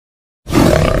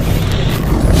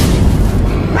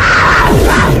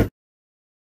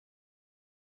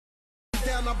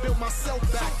myself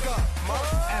back up.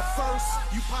 At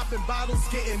first, you popping bottles,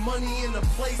 getting money in a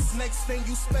place. Next thing,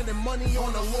 you spending money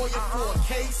on a lawyer for a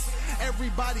case.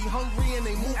 Everybody hungry and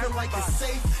they moving like it's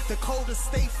safe. The coldest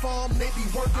State Farm, they be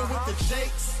working with the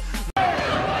Jakes.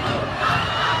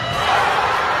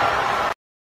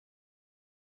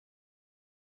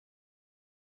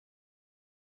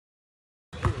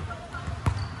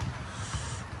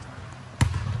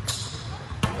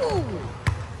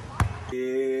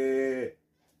 Yeah,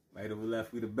 right over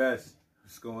left, we the best.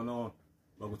 What's going on?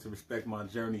 Welcome to Respect My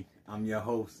Journey. I'm your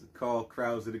host, Carl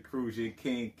Krauser, the Cruiser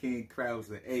King, King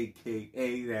Krauser,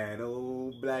 aka that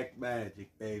old black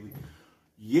magic, baby.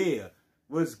 Yeah,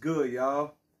 what's good,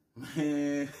 y'all?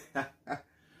 Man,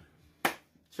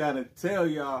 trying to tell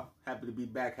y'all, happy to be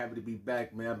back,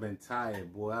 man. I've been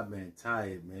tired, boy. I've been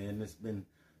tired, man. It's been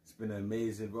an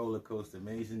amazing roller coaster,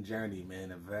 amazing journey,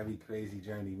 man. A very crazy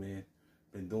journey, man.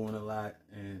 Been doing a lot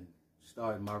and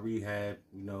starting my rehab,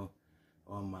 you know,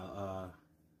 on my,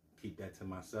 keep that to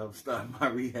myself, starting my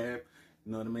rehab,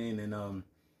 you know what I mean? And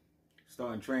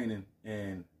starting training,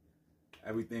 and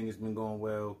everything has been going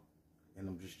well, and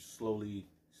I'm just slowly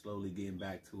getting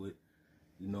back to it.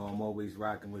 You know, I'm always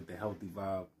rocking with the healthy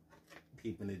vibe,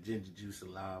 keeping the ginger juice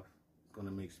alive.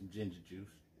 Gonna make some ginger juice.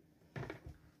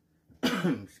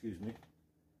 Excuse me.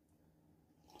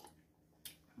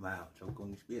 Wow, choke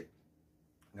on the spit.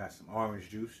 Got some orange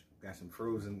juice. Got some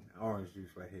frozen orange juice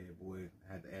right here, boy.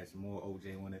 I had to add some more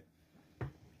OJ on it.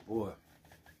 Boy,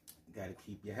 you gotta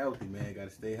keep you healthy, man. Gotta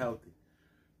stay healthy.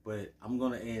 But I'm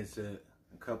gonna answer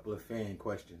a couple of fan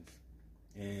questions.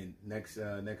 And next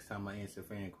time I answer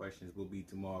fan questions will be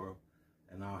tomorrow.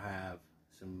 And I'll have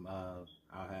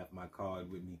my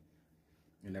card with me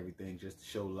and everything, just to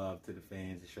show love to the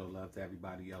fans and show love to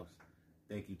everybody else.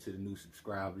 Thank you to the new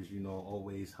subscribers. You know,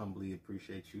 always humbly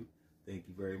appreciate you. Thank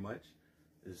you very much.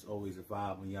 It's always a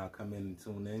vibe when y'all come in and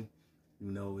tune in.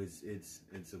 You know, it's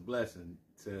a blessing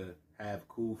to have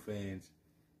cool fans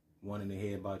wanting to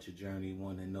hear about your journey,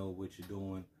 wanting to know what you're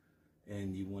doing,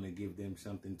 and you want to give them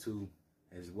something too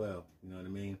as well. You know what I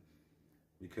mean?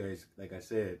 Because, like I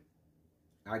said,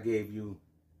 I gave you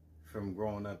from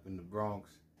growing up in the Bronx.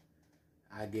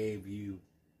 I gave you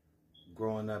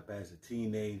growing up as a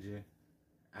teenager.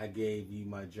 I gave you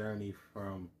my journey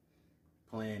from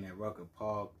playing at Rucker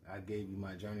Park. I gave you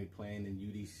my journey playing in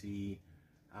UDC.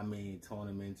 I mean,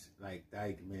 tournaments like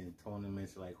Dykeman,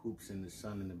 tournaments like Hoops in the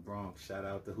Sun in the Bronx. Shout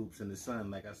out to Hoops in the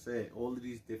Sun. Like I said, all of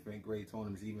these different great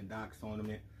tournaments, even Doc's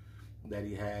tournament that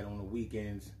he had on the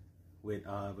weekends with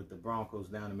the Broncos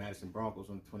down in Madison Broncos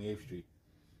on 28th Street.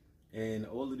 And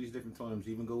all of these different tournaments,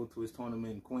 even going to his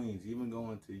tournament in Queens, even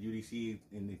going to UDC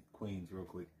in the Queens real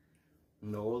quick. You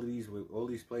know, all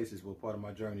these places were part of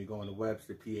my journey, going to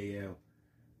Webster, PAL,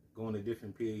 going to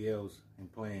different PALs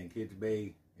and playing Kids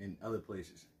Bay and other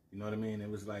places. You know what I mean? It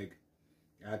was like,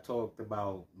 I talked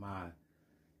about my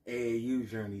AAU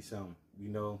journey some, you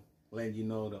know, letting you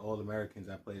know the All-Americans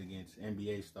I played against,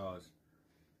 NBA stars,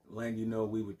 letting you know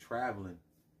we were traveling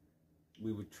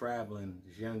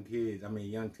as young kids,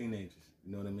 young teenagers,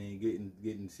 you know what I mean?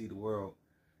 Getting to see the world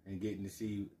and getting to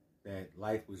see that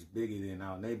life was bigger than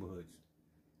our neighborhoods.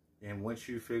 And once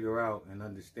you figure out and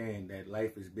understand that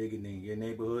life is bigger than your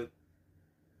neighborhood,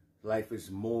 life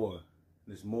is more.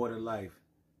 There's more to life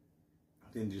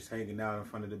than just hanging out in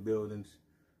front of the buildings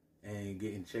and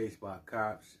getting chased by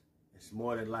cops. It's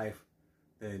more to life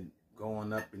than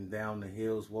going up and down the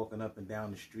hills, walking up and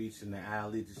down the streets and the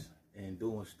alleys and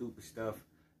doing stupid stuff,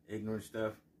 ignorant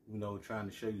stuff, you know, trying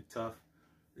to show you tough.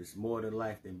 It's more to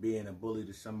life than being a bully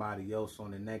to somebody else on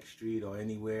the next street or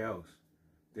anywhere else.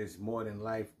 There's more than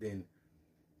life than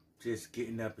just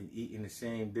getting up and eating the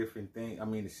same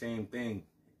the same thing,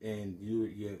 and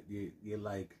you're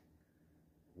like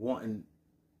wanting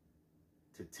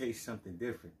to taste something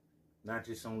different. Not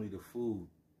just only the food,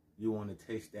 you want to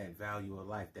taste that value of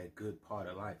life, that good part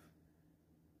of life,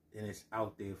 and it's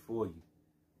out there for you.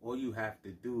 All you have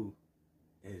to do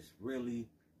is really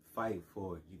fight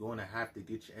for it. You're going to have to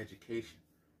get your education.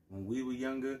 When we were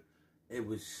younger, it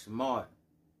was smart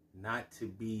not to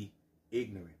be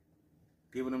ignorant.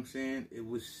 Get what I'm saying? It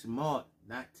was smart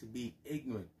not to be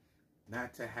ignorant.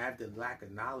 Not to have the lack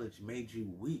of knowledge made you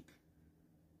weak.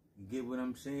 You get what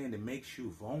I'm saying? It makes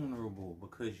you vulnerable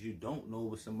because you don't know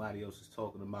what somebody else is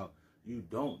talking about. You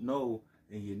don't know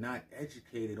and you're not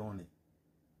educated on it.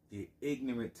 You're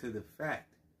ignorant to the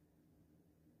fact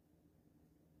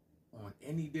on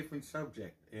any different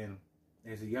subject. And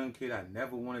as a young kid, I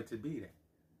never wanted to be that.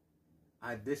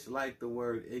 I disliked the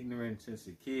word ignorant since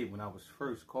a kid when I was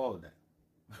first called that.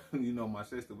 You know, my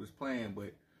sister was playing,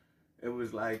 but it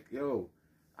was like, yo,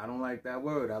 I don't like that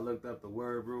word. I looked up the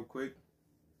word real quick,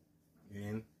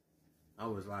 and I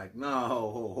was like, no,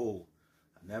 I'll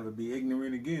never be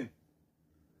ignorant again.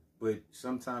 But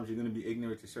sometimes you're going to be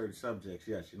ignorant to certain subjects.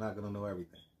 Yes, you're not going to know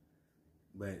everything.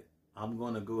 But I'm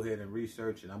going to go ahead and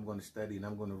research, and I'm going to study, and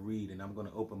I'm going to read, and I'm going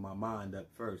to open my mind up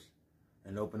first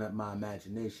and open up my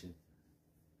imagination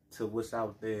to what's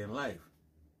out there in life.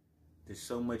 There's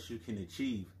so much you can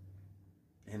achieve,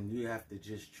 and you have to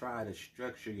just try to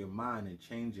structure your mind and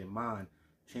change your mind,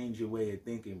 change your way of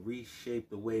thinking,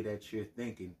 reshape the way that you're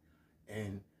thinking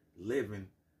and living,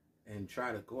 and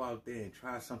try to go out there and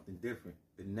try something different.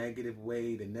 The negative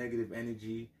way, the negative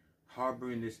energy,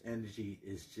 harboring this energy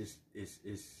is just, it's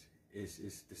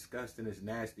disgusting, it's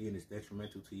nasty, and it's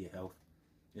detrimental to your health.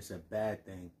 It's a bad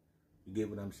thing. You get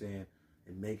what I'm saying?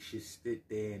 It makes you sit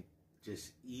there and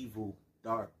just evil,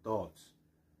 dark thoughts.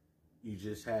 You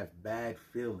just have bad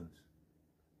feelings.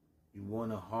 You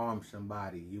want to harm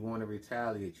somebody. You want to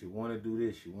retaliate. You want to do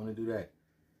this. You want to do that.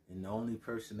 And the only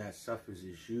person that suffers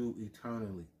is you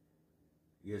eternally.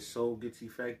 Your soul gets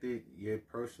affected. Your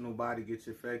personal body gets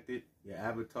affected. Your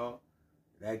avatar,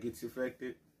 that gets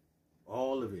affected.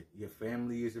 All of it. Your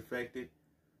family is affected.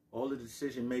 All the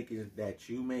decision making that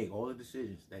you make, all the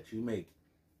decisions that you make,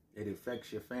 it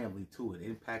affects your family too. It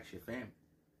impacts your family.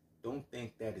 Don't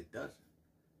think that it doesn't.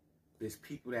 There's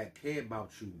people that care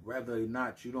about you, whether or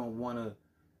not you don't want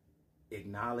to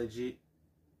acknowledge it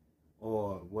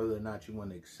or whether or not you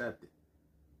want to accept it.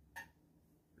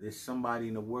 There's somebody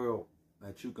in the world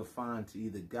that you can find to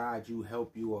either guide you,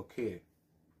 help you, or care.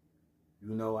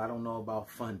 You know, I don't know about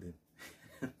funding,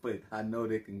 but I know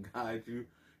they can guide you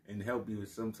and help you in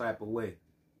some type of way.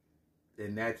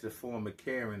 Then that's a form of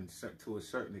caring to a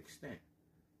certain extent.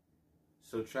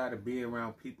 So try to be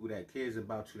around people that cares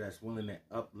about you, that's willing to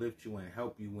uplift you and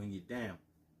help you when you're down.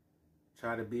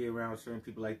 Try to be around certain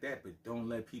people like that, but don't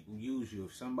let people use you.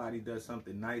 If somebody does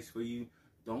something nice for you,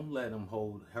 don't let them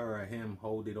hold her or him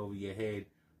hold it over your head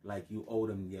like you owe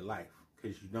them your life,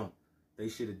 because you don't. They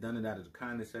should have done it out of the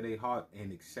kindness of their heart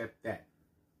and accept that.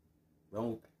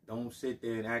 Don't sit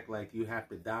there and act like you have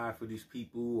to die for these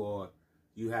people, or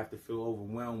you have to feel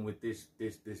overwhelmed with this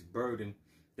burden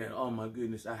that, oh my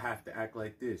goodness, I have to act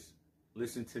like this.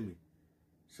 Listen to me.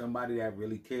 Somebody that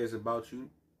really cares about you,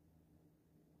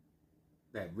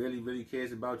 that really, really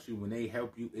cares about you, when they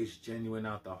help you, it's genuine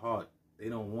out the heart. They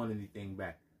don't want anything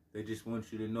back. They just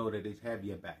want you to know that they have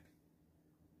your back.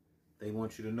 They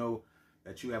want you to know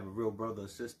that you have a real brother or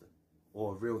sister,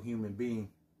 or a real human being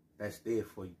that's there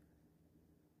for you.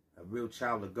 A real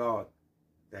child of God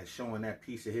that's showing that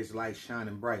piece of his light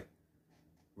shining bright,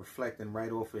 reflecting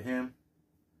right off of him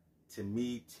to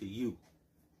me, to you.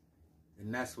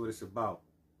 And that's what it's about.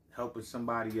 Helping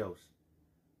somebody else.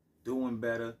 Doing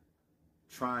better.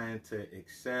 Trying to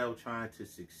excel. Trying to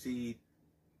succeed.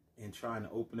 And trying to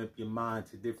open up your mind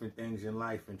to different things in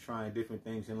life. And trying different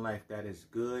things in life that is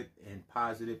good and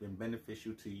positive and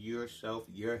beneficial to yourself,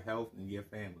 your health, and your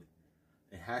family.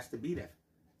 It has to be that.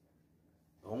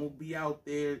 Don't be out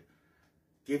there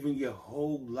giving your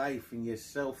whole life and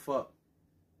yourself up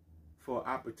for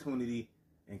opportunity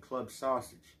and club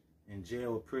sausage in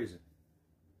jail or prison.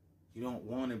 You don't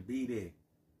want to be there.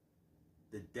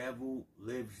 The devil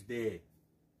lives there.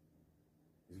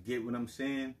 You get what I'm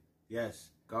saying? Yes,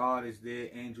 God is there.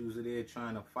 Angels are there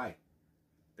trying to fight.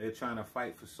 They're trying to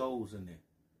fight for souls in there.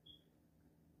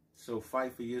 So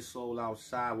fight for your soul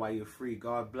outside while you're free.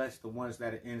 God bless the ones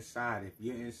that are inside. If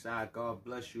you're inside, God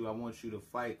bless you. I want you to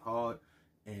fight hard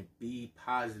and be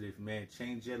positive, man.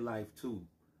 Change your life too,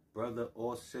 brother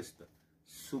or sister.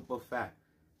 Super fact.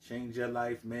 Change your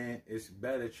life, man. It's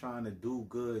better trying to do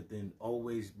good than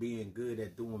always being good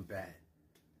at doing bad.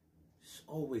 It's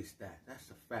always that. That's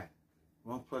a fact.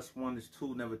 1 + 1 is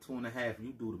 2, never 2.5.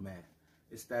 You do the math.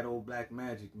 It's that old black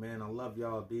magic, man. I love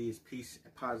y'all, B's. Peace,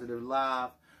 positive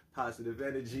live, positive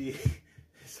energy.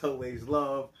 It's always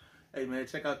love. Hey, man,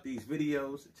 check out these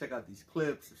videos. Check out these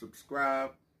clips.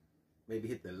 Subscribe. Maybe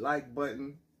hit the like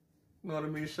button. You know what I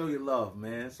mean? Show your love,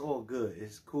 man. It's all good.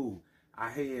 It's cool.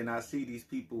 I hear and I see these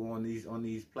people on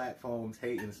these platforms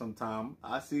hating sometimes.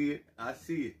 I see it. I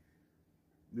see it.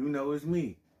 You know it's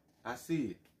me. I see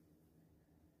it.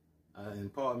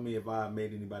 And pardon me if I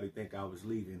made anybody think I was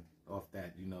leaving off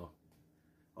that, you know,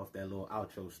 off that little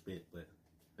outro spit, but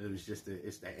it was just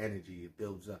it's the energy. It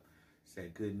builds up. It's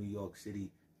that good New York City,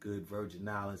 good Virgin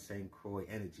Islands, St. Croix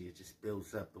energy. It just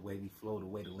builds up the way we flow, the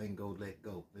way the lingo let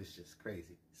go. It's just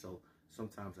crazy. So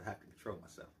sometimes I have to control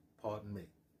myself. Pardon me.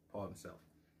 Pardon self.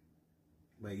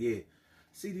 But yeah,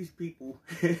 see these people,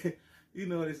 you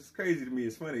know, this is crazy to me.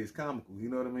 It's funny. It's comical. You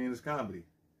know what I mean? It's comedy.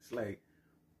 It's like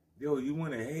yo, you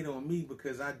want to hate on me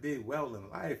because I did well in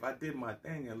life. I did my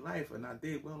thing in life, and I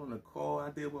did well on the court.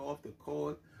 I did well off the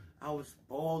court. I was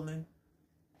balling.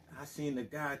 I seen the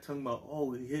guy talking about,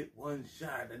 oh, he hit one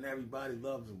shot and everybody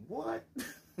loves him. What?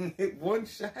 Hit one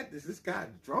shot? Is this guy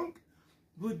drunk?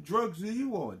 What drugs are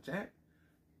you on, champ?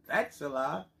 That's a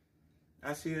lie.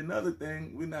 I see another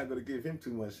thing. We're not going to give him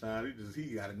too much shine.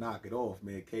 He got to knock it off,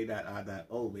 man.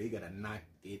 K.I.O, man. He got to knock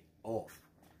it off.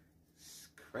 It's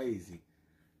crazy.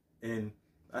 And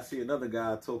I see another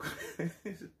guy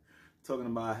talking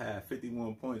about I had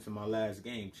 51 points in my last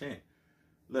game, champ.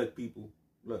 Look, people,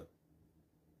 look.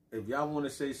 If y'all want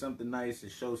to say something nice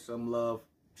and show some love,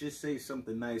 just say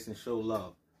something nice and show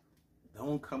love.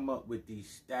 Don't come up with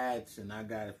these stats and I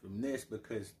got it from this,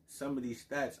 because some of these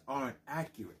stats aren't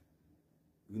accurate.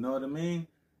 You know what I mean?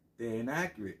 They're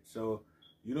inaccurate. So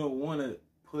you don't want to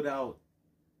put out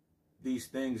these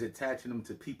things attaching them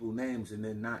to people's names and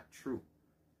they're not true.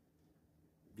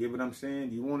 Get what I'm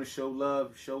saying? You want to show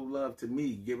love to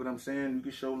me. Get what I'm saying? You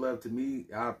can show love to me.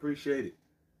 I appreciate it.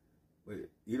 But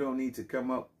you don't need to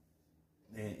come up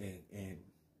and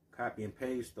copy and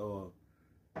paste or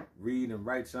read and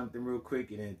write something real quick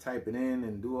and then type it in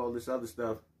and do all this other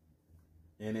stuff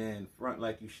and then front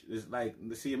like you it's like,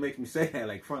 see, it makes me say that,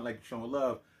 like front like you're showing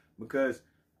love, because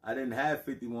I didn't have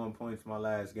 51 points my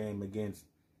last game against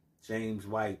James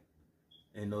White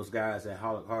and those guys at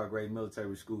Hargrave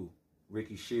Military School,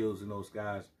 Ricky Shields and those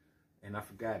guys, and I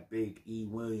forgot Big E.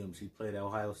 Williams. He played at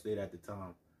Ohio State at the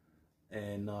time.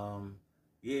 And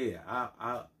yeah,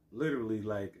 I literally,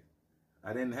 like,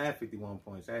 I didn't have 51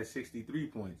 points. I had 63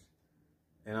 points.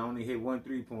 And I only hit one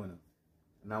three-pointer.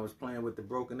 And I was playing with the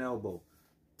broken elbow.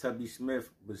 Tubby Smith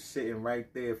was sitting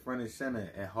right there front and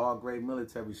center at Hargrave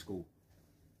Military School.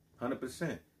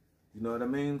 100%. You know what I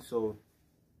mean? So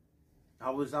I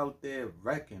was out there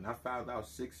wrecking. I fouled out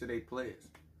 6 of their players.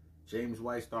 James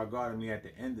White started guarding me at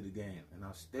the end of the game. And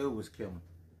I still was killing.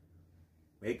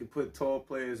 They could put tall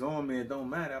players on me. It don't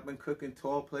matter. I've been cooking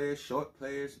tall players, short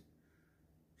players,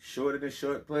 shorter than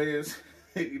short players.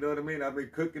 You know what I mean? I've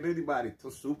been cooking anybody.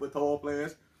 Super tall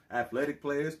players, athletic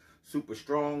players, super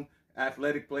strong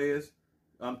athletic players.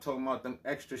 I'm talking about them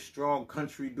extra strong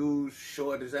country dudes,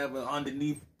 short as ever,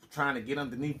 underneath, trying to get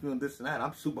underneath you and this and that.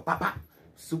 I'm super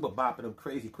bopping them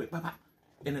crazy quick. Pop, pop,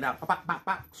 in and out, pop, pop, pop,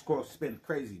 pop, scroll, spin,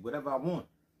 crazy, whatever I want.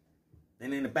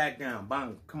 And in the back down,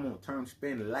 bang, come on, turn,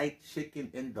 spin, light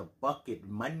chicken in the bucket,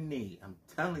 money. I'm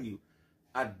telling you,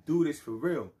 I do this for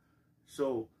real.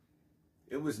 So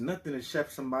it was nothing to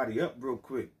chef somebody up real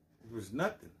quick. It was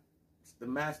nothing. It's the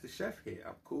master chef here.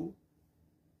 I'm cool.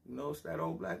 You know, it's that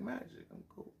old black magic. I'm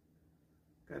cool.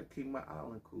 Gotta keep my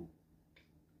island cool.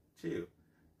 Chill.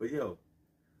 But yo,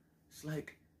 it's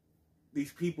like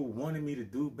these people wanted me to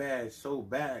do bad so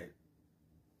bad.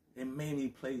 It made me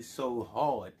play so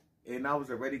hard. And I was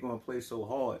already going to play so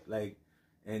hard, like,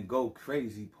 and go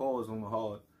crazy, pause on the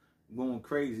hard, going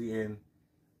crazy. And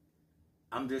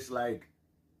I'm just like,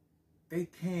 they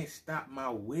can't stop my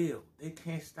will. They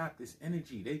can't stop this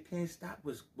energy. They can't stop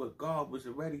what God was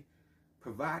already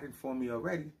providing for me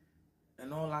already.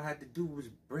 And all I had to do was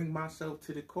bring myself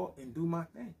to the court and do my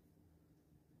thing.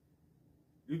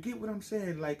 You get what I'm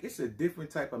saying? Like, it's a different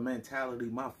type of mentality.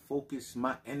 My focus,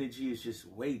 my energy is just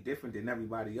way different than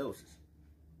everybody else's.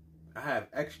 I have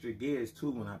extra gears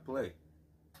too when I play.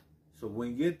 So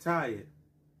when you're tired,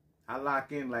 I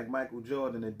lock in like Michael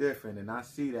Jordan and different, and I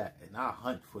see that, and I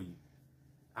hunt for you.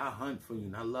 I hunt for you,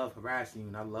 and I love harassing you,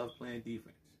 and I love playing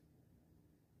defense.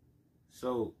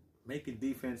 So making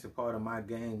defense a part of my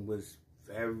game was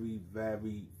very,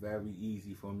 very, very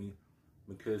easy for me,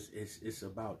 because it's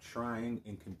about trying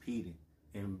and competing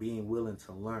and being willing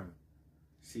to learn.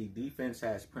 See, defense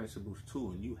has principles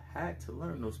too, and you had to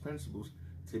learn those principles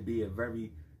to be a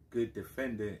very good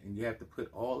defender, and you have to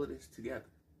put all of this together,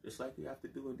 just like you have to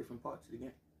do in different parts of the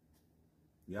game.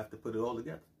 You have to put it all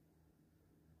together.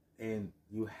 And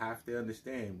you have to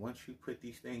understand, once you put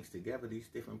these things together, these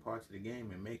different parts of the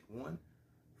game, and make one,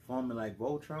 forming like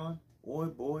Voltron,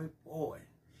 boy.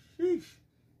 Sheesh.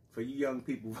 For you young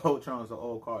people, Voltron's an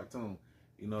old cartoon.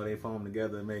 You know, they form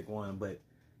together and make one, but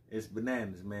it's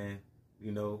bananas, man.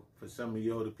 You know, for some of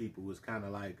you older people, it's kind of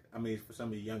like, I mean, for some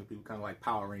of you younger people, kind of like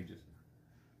Power Rangers.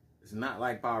 It's not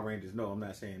like Power Rangers. No, I'm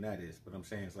not saying that is. But I'm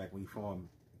saying it's like when you form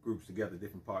groups together,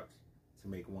 different parts, to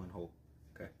make one whole.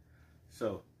 Okay?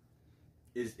 So,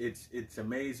 it's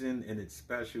amazing and it's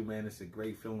special, man. It's a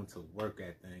great feeling to work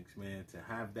at things, man. To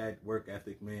have that work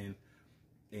ethic, man.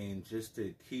 And just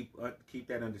to keep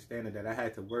that understanding that I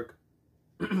had to work,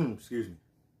 excuse me.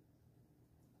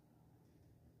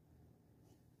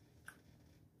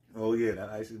 Oh yeah, that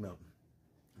ice is melting.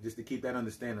 just to keep that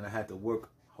understanding, I had to work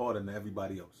harder than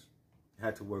everybody else. I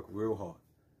had to work real hard.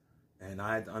 And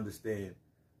I had to understand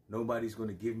nobody's going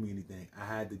to give me anything. I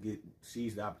had to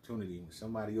seize the opportunity. When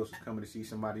somebody else is coming to see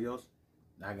somebody else,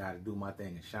 I got to do my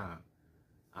thing and shine.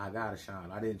 I got to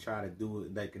shine. I didn't try to do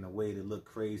it like in a way to look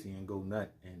crazy and go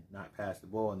nut and not pass the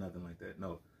ball or nothing like that.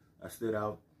 No, I stood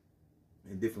out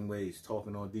in different ways,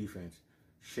 talking on defense,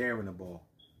 sharing the ball,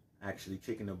 actually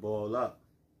kicking the ball up.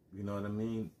 You know what I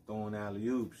mean? Throwing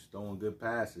alley-oops, throwing good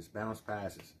passes, bounce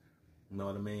passes. You know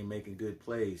what I mean? Making good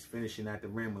plays, finishing at the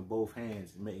rim with both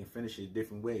hands, finish it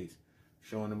different ways.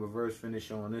 Showing the reverse finish,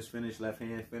 showing this finish, left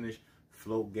hand finish.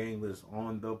 Float game was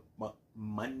on the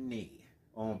money.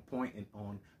 On point and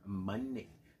on money.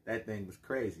 That thing was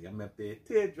crazy. I'm up there,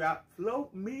 teardrop,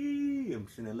 float me. I'm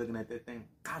sitting there looking at that thing.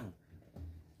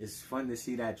 It's fun to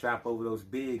see that drop over those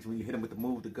bigs when you hit them with the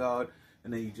move to guard,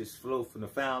 and then you just float from the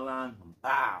foul line.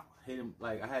 Bow. Hit him.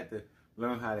 Like, I had to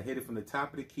learn how to hit it from the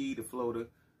top of the key, the floater.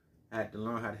 I had to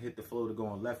learn how to hit the floater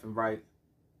going left and right.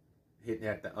 Hit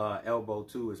at the elbow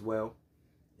too as well.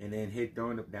 And then hit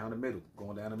down the middle.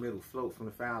 Going down the middle. Float from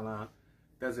the foul line.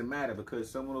 Doesn't matter, because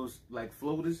some of those like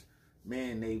floaters,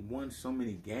 man, they won so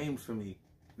many games for me.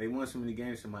 They won so many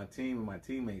games for my team and my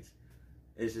teammates.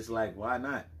 It's just like, why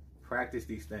not practice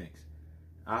these things?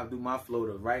 I'll do my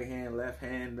floater, right hand, left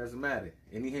hand, doesn't matter.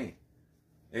 Any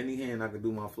hand I could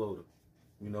do my floater.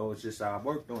 You know, it's just I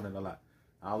worked on it a lot.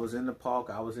 I was in the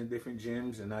park, I was in different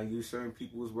gyms, and I used certain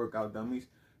people as workout dummies,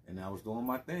 and I was doing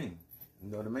my thing. You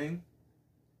know what I mean?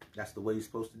 That's the way you're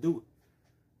supposed to do it.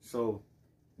 So,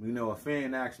 you know, a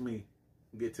fan asked me,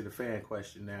 get to the fan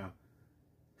question now.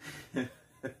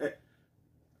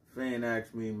 Fan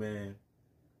asked me, man,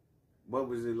 what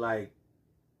was it like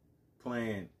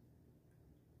playing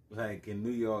like in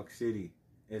New York City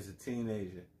as a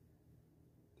teenager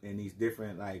in these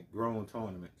different like grown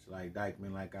tournaments, like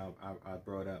Dykeman, like I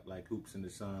brought up, like Hoops in the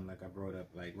Sun, like I brought up,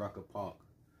 like Rucker Park,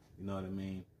 you know what I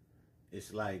mean?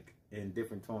 It's like in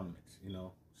different tournaments, you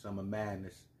know, Summer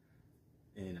Madness,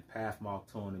 in a Pathmark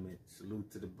tournament.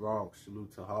 Salute to the Bronx,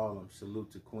 salute to Harlem,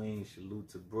 salute to Queens, salute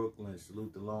to Brooklyn,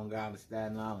 salute to Long Island,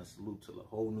 Staten Island, salute to the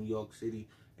whole New York City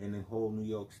and the whole New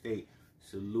York State.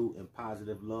 Salute and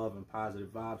positive love and positive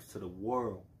vibes to the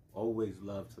world. Always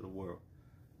love to the world.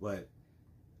 But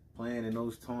playing in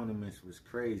those tournaments was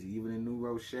crazy. Even in New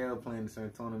Rochelle, playing in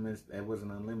certain tournaments, that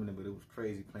wasn't unlimited, but it was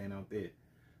crazy playing out there.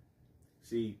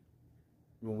 See,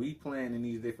 when we playing in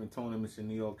these different tournaments in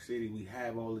New York City, we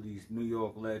have all of these New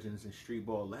York legends and street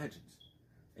ball legends.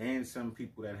 And some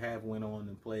people that have went on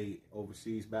and played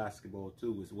overseas basketball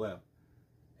too as well.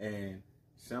 And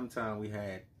sometimes we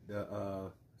had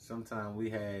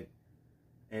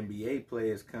NBA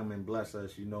players come and bless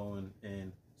us, you know,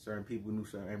 and certain people knew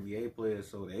certain NBA players,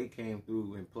 so they came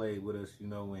through and played with us, you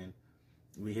know, and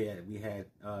we had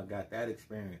got that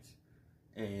experience.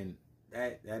 And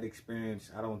that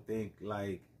experience, I don't think,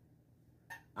 like,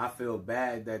 I feel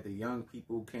bad that the young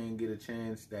people can't get a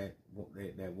chance, that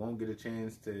won't get a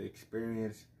chance to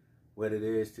experience what it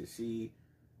is to see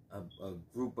a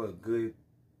group of good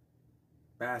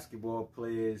basketball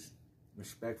players,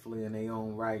 respectfully in their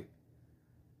own right,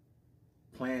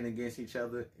 playing against each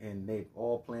other, and they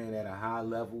all playing at a high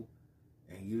level,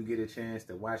 and you get a chance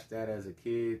to watch that as a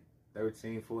kid,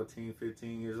 13, 14,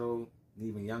 15 years old,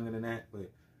 even younger than that,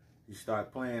 but you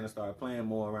start playing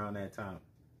more around that time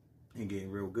and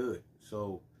getting real good.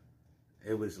 So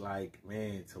it was like,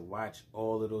 man, to watch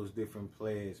all of those different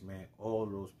players, man, all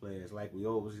of those players, like we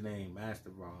always name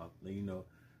Master Rob, you know,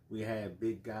 we had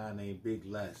big guy named Big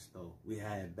Les, though. We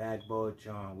had Backball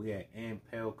John. We had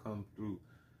Ampel come through.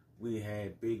 We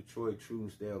had Big Troy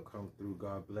Truesdale come through.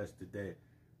 God bless the dead.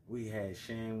 We had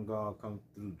Shamgar come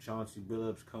through. Chauncey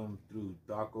Billups come through.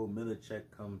 Darko Milicic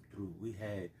come through. We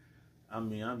had, I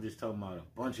mean, I'm just talking about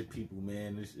a bunch of people,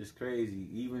 man. It's crazy.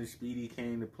 Even Speedy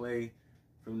came to play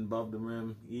from above the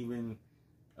rim. Even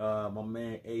my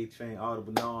man A-Train, Auto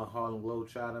Bernard, Harlem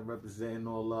Globetrotter, representing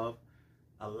all love.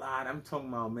 A lot. I'm talking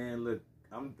about, man, look,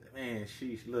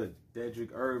 look,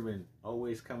 Dedrick Urban,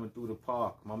 always coming through the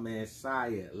park. My man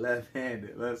Saya,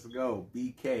 left-handed, let's go.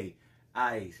 BK,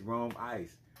 Ice, Rome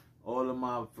Ice. All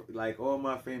my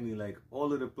family, like,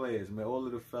 all of the players, man, all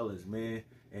of the fellas, man.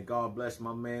 And God bless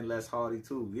my man Les Hardy,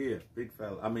 too. Yeah, big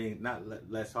fella. I mean, not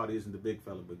Les Hardy isn't the big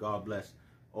fella, but God bless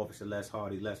Officer Les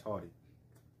Hardy.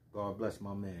 God bless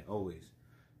my man, always.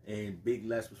 And Big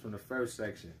Les was from the first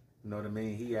section. You know what I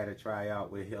mean? He had a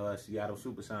tryout with Seattle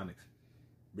Supersonics.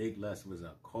 Big Les was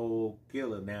a cold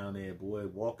killer down there, boy.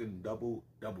 Walking double.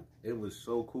 It was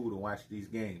so cool to watch these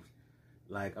games.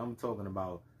 Like, I'm talking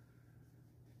about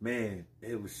man,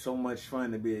 it was so much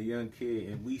fun to be a young kid,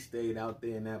 and we stayed out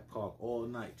there in that park all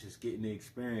night just getting the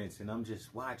experience, and I'm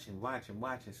just watching.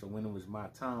 So when it was my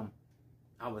time,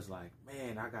 I was like,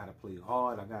 man, I gotta play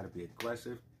hard, I gotta be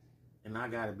aggressive, and I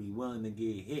gotta be willing to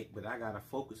get hit, but I gotta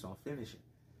focus on finishing.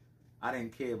 I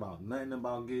didn't care about nothing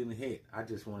about getting hit. I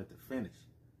just wanted to finish.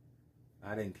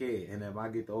 I didn't care. And if I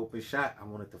get the open shot, I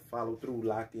wanted to follow through,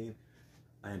 lock in,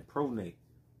 and pronate.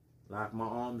 Lock my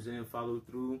arms in, follow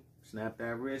through, snap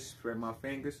that wrist, spread my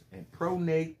fingers, and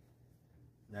pronate.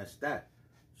 That's that.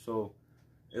 So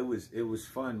it was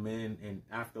fun, man. And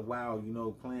after a while, you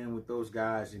know, playing with those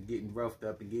guys and getting roughed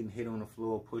up and getting hit on the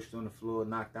floor, pushed on the floor,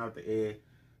 knocked out the air,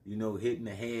 you know, hitting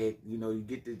the head, you know, you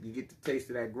get the taste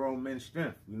of that grown man's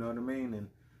strength, you know what I mean? And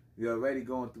you're already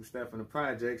going through stuff in the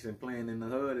projects and playing in the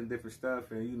hood and different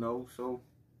stuff, and you know, so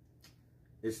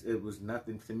it was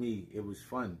nothing to me. It was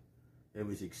fun. It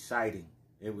was exciting.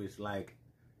 It was like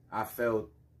I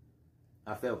felt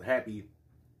happy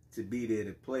to be there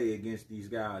to play against these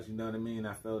guys, you know what I mean?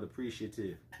 I felt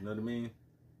appreciative, you know what I mean?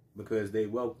 Because they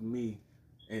welcomed me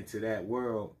into that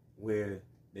world where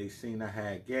they seen I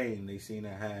had game, they seen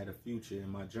I had a future in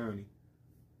my journey,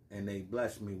 and they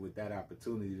blessed me with that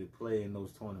opportunity to play in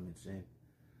those tournaments. And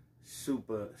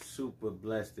super, super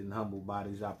blessed and humbled by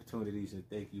these opportunities, and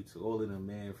thank you to all of them,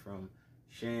 man, from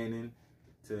Shannon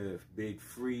to Big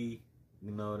Free,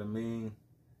 you know what I mean?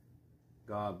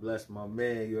 God bless my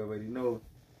man, you already know.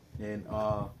 And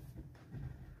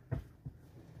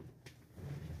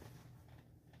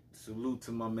salute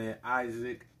to my man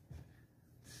Isaac.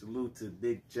 Salute to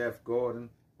Big Jeff Gordon,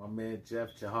 my man Jeff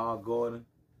Jahar Gordon,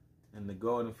 and the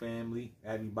Gordon family,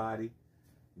 everybody.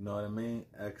 You know what I mean?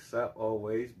 Except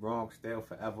always, BXDALE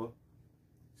forever.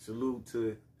 Salute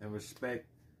to and respect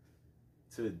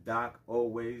to Doc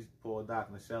always, Paul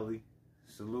Doc Naselli.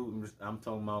 Salute, I'm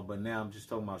talking about, but now I'm just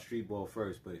talking about street ball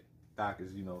first, but Doc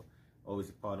is, you know, always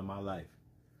a part of my life.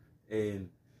 And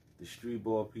the street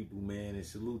ball people, man, and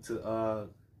salute to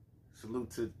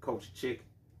Coach Chick,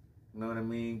 you know what I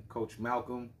mean? Coach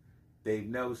Malcolm, Dave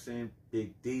Nelson,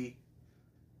 Big D,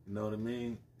 you know what I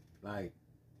mean? Like,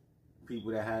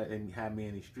 people that had me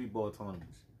in the street ball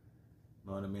tournaments.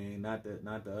 You know what I mean? Not the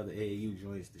other AAU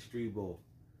joints, the street ball.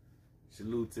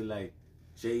 Salute to like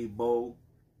J Bo,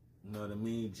 you know what I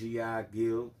mean? G.I.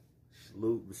 Gill.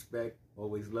 Salute, respect,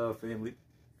 always love family.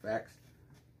 Facts.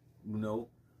 You know,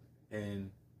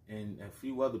 and a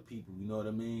few other people, you know what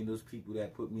I mean? Those people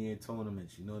that put me in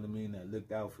tournaments, you know what I mean? That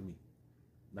looked out for me.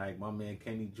 Like my man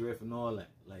Kenny Drift and all that.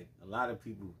 Like a lot of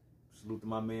people. Salute to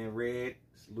my man Red.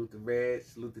 Salute to Red.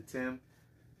 Salute to Tim.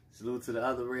 Salute to the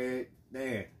other Red.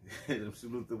 Damn.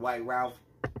 Salute to White Ralph,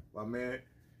 my man.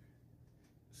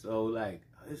 So like,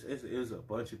 it's a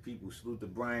bunch of people. Salute to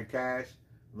Brian Cash.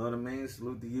 You know what I mean?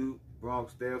 Salute to you.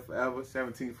 BXDALE forever.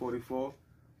 1744.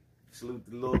 Salute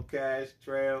to Lil Cash,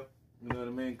 Trail. You know what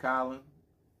I mean? Colin,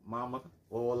 Mama,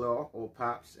 all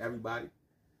Pops, everybody.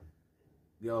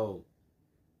 Yo,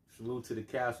 salute to the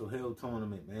Castle Hill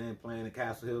tournament, man. Playing the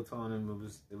Castle Hill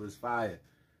tournament, it was fire.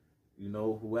 You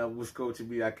know, whoever was coaching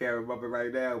me, I can't remember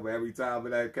right now, but every time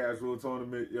in that Castle Hill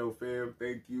tournament, yo, fam,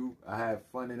 thank you. I had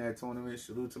fun in that tournament.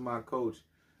 Salute to my coach.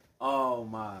 Oh,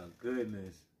 my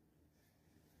goodness.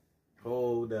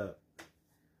 Hold up.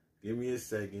 Give me a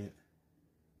second.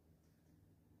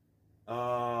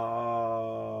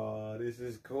 Oh, this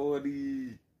is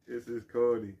Cody. This is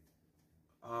Cody.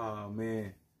 Oh,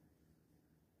 man.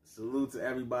 Salute to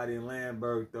everybody in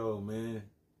Lambert, though, man.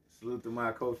 Salute to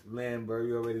my coach from Lambert.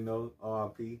 You already know,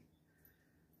 R.I.P.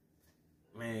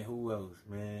 Man, who else,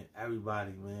 man?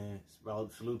 Everybody, man.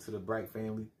 Salute to the Bright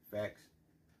family. Facts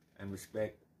and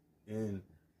respect. And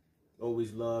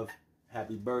always love.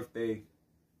 Happy birthday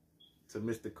to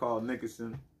Mr. Carl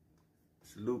Nickerson.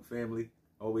 Salute, family.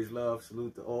 Always love.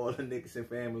 Salute to all the Nickerson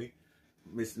family.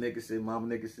 Miss Nickerson, Mama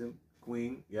Nickerson,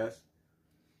 Queen, yes.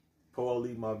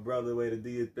 Paulie, my brother, way to do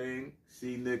your thing.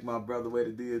 C. Nick, my brother, way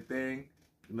to do your thing.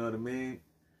 You know what I mean?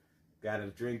 Gotta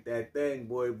drink that thing,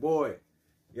 boy.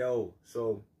 Yo,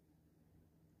 so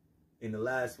in the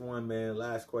last one, man,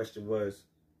 last question was,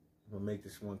 I'm gonna make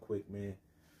this one quick, man.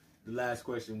 The last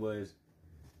question was,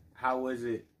 how was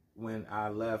it when I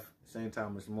left St.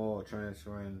 Thomas More,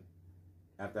 transferring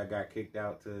after I got kicked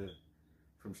out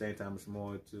from St. Thomas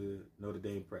More to Notre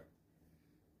Dame Prep?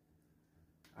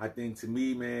 I think to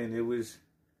me, man, it was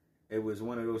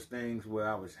one of those things where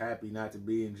I was happy not to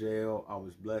be in jail. I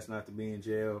was blessed not to be in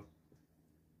jail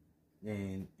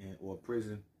or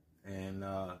prison, and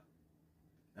I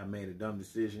made a dumb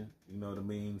decision. You know what I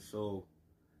mean? So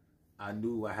I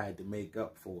knew I had to make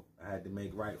up for it. I had to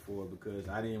make right for it, because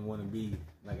I didn't want to be,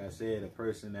 like I said, a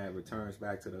person that returns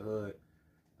back to the hood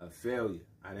a failure.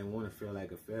 I didn't want to feel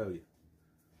like a failure.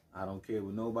 I don't care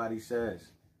what nobody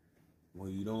says.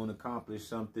 When you don't accomplish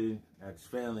something, that's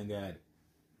failing at it.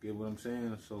 Get what I'm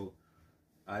saying? So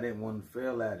I didn't want to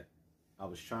fail at it. I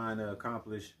was trying to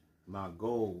accomplish my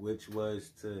goal, which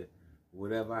was to,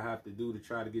 whatever I have to do to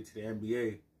try to get to the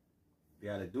NBA, you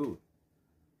got to do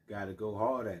it. Got to go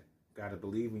hard at it. Got to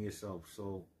believe in yourself.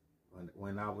 So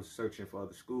when I was searching for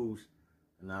other schools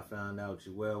and I found out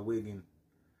Joel Wiggin,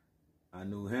 I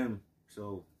knew him.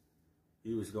 So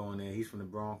he was going there. He's from the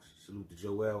Bronx. Salute to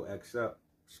Joel, X up,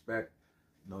 respect.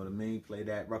 Know what I mean? Played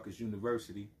at Rutgers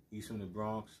University. He's from the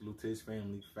Bronx. Salute to his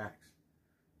family, facts.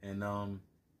 And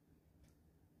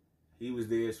he was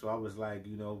there, so I was like,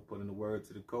 you know, putting the word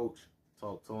to the coach.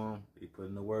 Talked to him. He put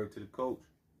in the word to the coach.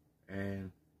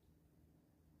 And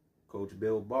Coach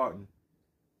Bill Barton,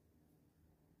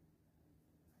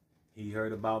 he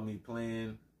heard about me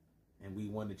playing, and we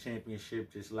won the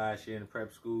championship just last year in the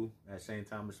prep school at St.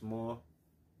 Thomas More.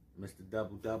 Mr.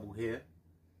 Double here.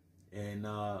 And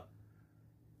I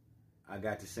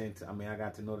got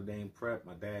to Notre Dame Prep.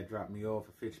 My dad dropped me off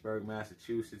at Fitchburg,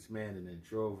 Massachusetts, man, and then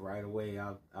drove right away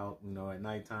out, you know, at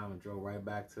nighttime and drove right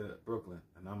back to Brooklyn.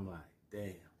 And I'm like,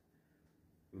 damn.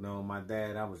 You know, my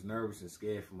dad, I was nervous and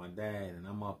scared for my dad, and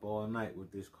I'm up all night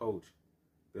with this coach,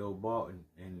 Bill Barton,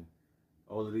 and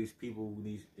all of these people,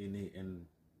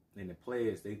 and the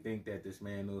players, they think that this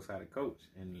man knows how to coach,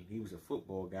 and he was a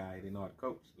football guy. He didn't know how to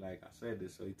coach. Like I said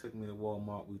this, so he took me to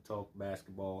Walmart. We talked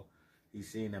basketball. He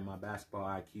seen that my basketball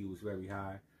IQ was very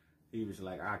high. He was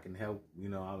like, I can help. You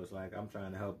know, I was like, I'm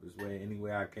trying to help this way, any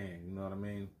way I can. You know what I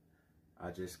mean?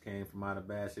 I just came from out of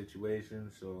bad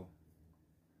situations, so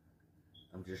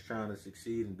I'm just trying to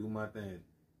succeed and do my thing.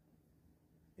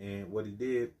 And what he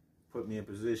did, put me in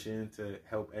position to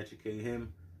help educate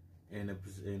him in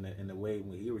the way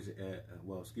when he was,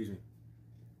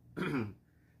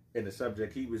 in the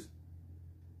subject he was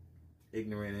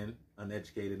ignorant in,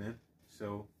 uneducated in.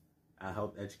 So I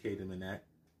helped educate him in that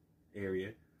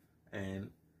area. And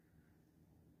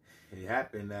it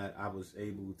happened that I was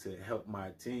able to help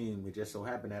my team. It just so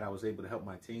happened that I was able to help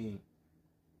my team,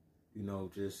 you know,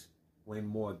 just win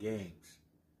more games,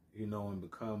 you know, and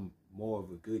become more of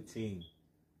a good team,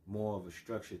 more of a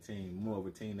structured team, more of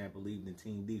a team that believed in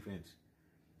team defense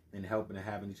and helping and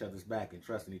having each other's back and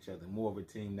trusting each other. More of a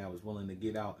team that was willing to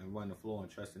get out and run the floor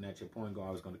and trusting that your point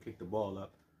guard was going to kick the ball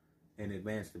up and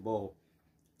advance the ball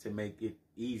to make it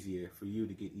easier for you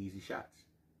to get easy shots.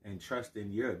 And trust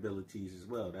in your abilities as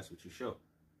well. That's what you show.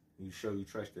 You show you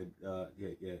trust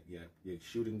your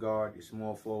shooting guard, your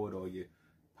small forward, or your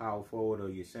power forward, or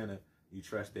your center. You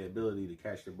trust their ability to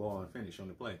catch the ball and finish on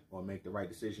the play, or make the right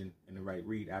decision and the right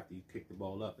read after you kick the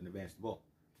ball up and advance the ball.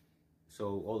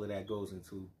 So all of that goes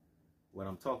into what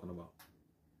I'm talking about.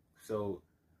 So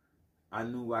I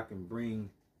knew I can bring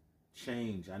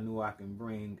change. I knew I can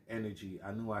bring energy.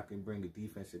 I knew I can bring a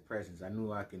defensive presence. I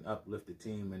knew I can uplift the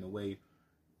team in a way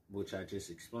which I just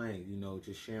explained, you know,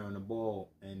 just sharing the ball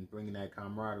and bringing that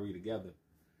camaraderie together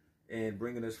and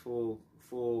bringing us full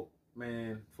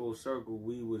circle.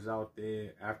 We was out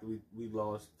there after we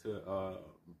lost to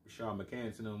Sean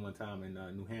McCann to them one time in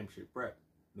New Hampton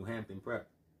Prep.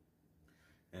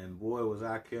 And boy, was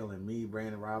I killing me,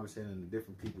 Brandon Robinson, and the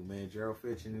different people, man. Gerald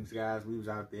Fitch and these guys, we was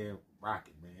out there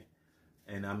rocking, man.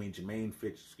 And I mean, Jermaine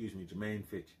Fitch.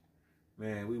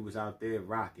 Man, we was out there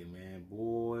rocking, man.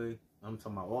 Boy, I'm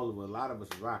talking about a lot of us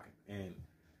was rocking and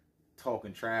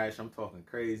talking trash. I'm talking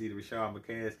crazy to Rashad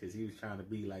McCants because he was trying to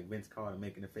be like Vince Carter,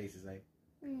 making the faces like,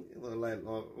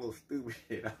 little stupid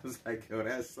shit. I was like, yo,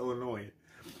 that's so annoying.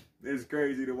 It's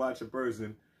crazy to watch a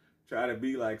person try to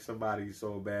be like somebody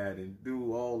so bad and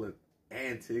do all the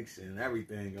antics and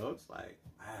everything. Yo, it's like,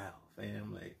 wow,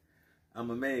 fam. Like,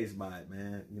 I'm amazed by it,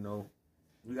 man. You know,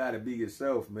 you got to be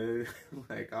yourself, man.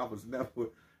 Like, I was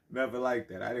never like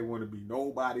that. I didn't want to be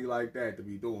nobody like that, to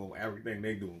be doing everything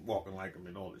they doing, walking like them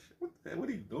and all this shit. What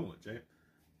are you doing, champ?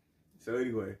 So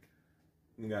anyway,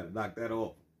 you got to knock that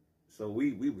off. So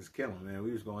we was killing, man.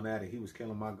 We was going at it. He was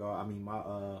killing my guard. I mean, my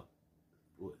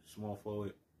small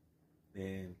forward.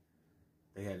 And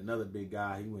they had another big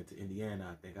guy. He went to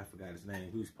Indiana, I think. I forgot his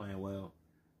name. He was playing well.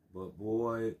 But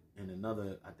boy, and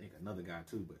another guy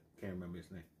too, but can't remember his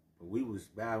name. But we was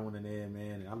battling in there,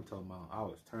 man. And I'm talking about, I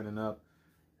was turning up.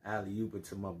 Alley-oop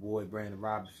to my boy Brandon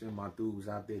Robinson. My dude was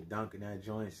out there dunking that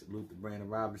joint. Salute to Brandon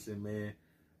Robinson, man.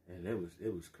 And it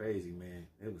was crazy, man.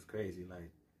 It was crazy.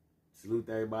 Like, salute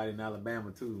to everybody in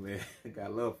Alabama too, man.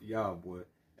 Got love for y'all, boy.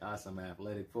 Y'all some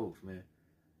athletic folks, man.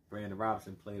 Brandon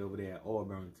Robinson played over there at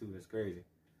Auburn too. That's crazy.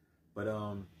 But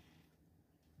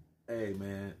hey,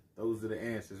 man, those are the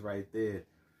answers right there.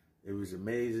 It was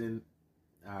amazing.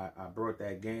 I brought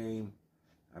that game.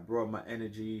 I brought my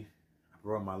energy. I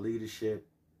brought my leadership.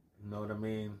 You know what I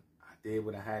mean? I did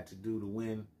what I had to do to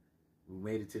win. We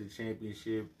made it to the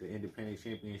championship, the independent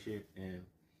championship, and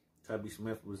Tubby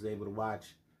Smith was able to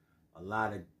watch a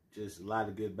lot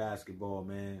of good basketball,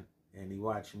 man. And he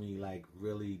watched me like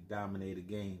really dominate a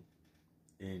game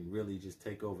and really just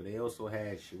take over. They also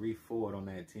had Sharif Ford on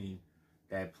that team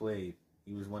that played.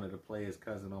 He was one of the players'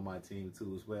 cousin on my team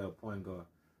too as well, point guard.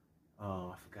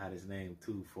 I forgot his name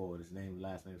too, Ford. His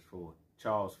last name is Ford.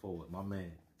 Charles Ford, my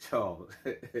man. Charles.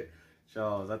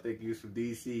 Charles, I think he was from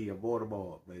D.C. or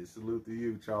Baltimore. But salute to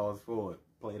you, Charles Ford.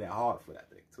 Played at Hartford,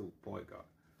 I think, too, point guard.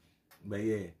 But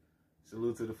yeah,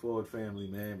 salute to the Ford family,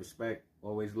 man. Respect.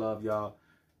 Always love y'all.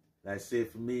 That's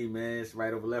it for me, man. It's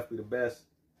Right Over Left, we the best.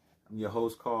 I'm your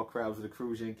host, Carl Krauser, the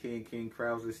Cruising King, King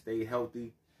Krauser. Stay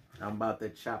healthy. I'm about to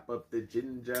chop up the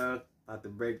ginger. About to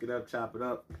break it up, chop it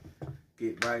up.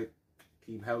 Get right.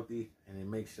 Keep healthy. And then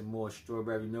make some more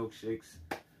strawberry milkshakes.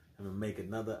 I'm going to make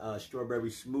another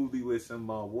strawberry smoothie with some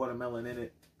watermelon in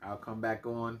it. I'll come back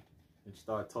on and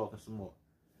start talking some more.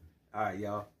 All right,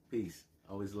 y'all. Peace.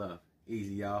 Always love.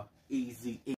 Easy, y'all.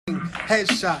 Easy.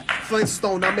 Headshot,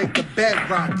 Flintstone, I make the bed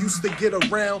rock. Used to get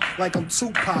around like I'm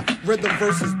Tupac. Rhythm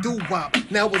versus doo-wop.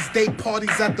 Now it's day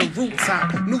parties at the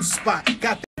rooftop. New spot,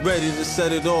 got ready to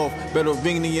set it off, better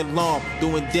ring the alarm.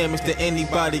 Doing damage to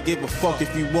anybody, give a fuck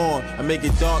if you want. I make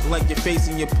it dark like your face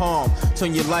in your palm.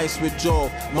 Turn your light switch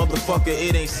off, motherfucker,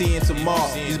 it ain't seeing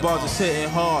tomorrow. These bars is hitting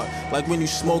hard, like when you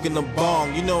smoking a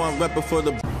bong. You know I'm repping for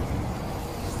the